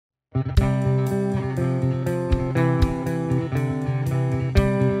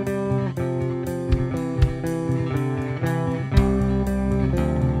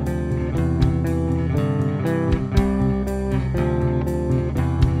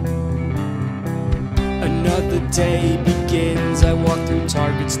Another day begins, I walk through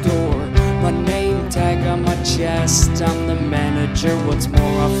Target's door. My name tag on my chest, I'm the manager. What's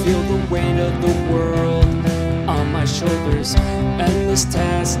more, I feel the weight of the world on my shoulders. Endless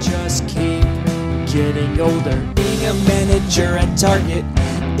tasks just keep getting older. Being a manager at Target,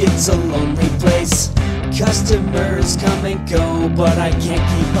 it's a lonely place. Customers come and go, but I can't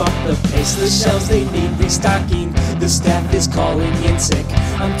keep up the pace. The shelves, they need restocking, the staff is calling in sick.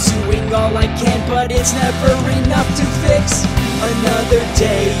 I'm doing all I can, but it's never enough to fix. Another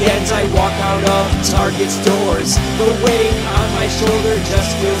day ends, I walk out of Target's doors. The weight on my shoulder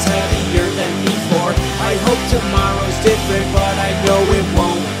just feels heavier than before. I hope tomorrow's different, but I know it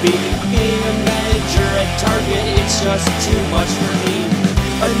won't be. Being a manager at Target, it's just too much for me.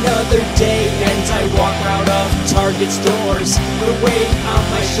 Another day ends, I walk out of Target's doors. The weight on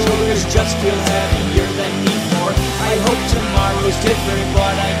my shoulders just feels heavier than before. I hope tomorrow's different,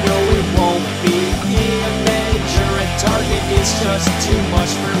 but I know it won't be. Being a manager at Target is just too much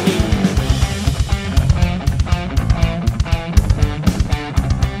for me.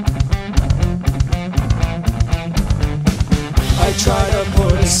 I try to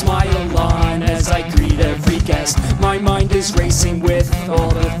put a smile on as I greet every guest. My mind is racing with all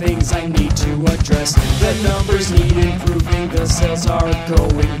the things I need to address. The numbers need improving, the sales are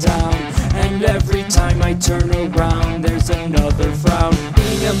going down, and every time I turn around there's another frown.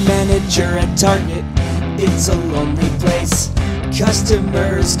 Being a manager at Target, it's a lonely place.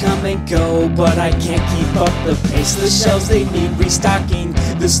 Customers come and go, but I can't keep up the pace. The shelves, they need restocking,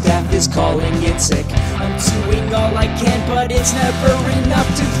 the staff is calling in sick. I'm doing all I can, but it's never enough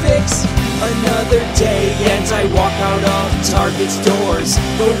to fix. Another day ends, I walk out of Target's doors.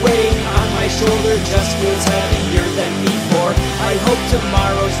 The weight on my shoulder just feels heavier than before. I hope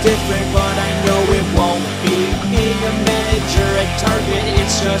tomorrow's different, but I know it won't be. Being a manager at Target,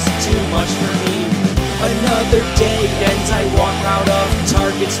 it's just too much for me. Another day ends, I walk out of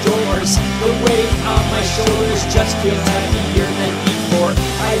Target's doors. The weight on my shoulders just feels heavier than before.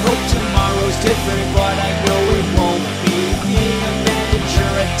 I hope tomorrow's different, but I know it won't be. Being a manager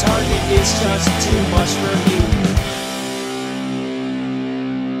at Target is just too much for me.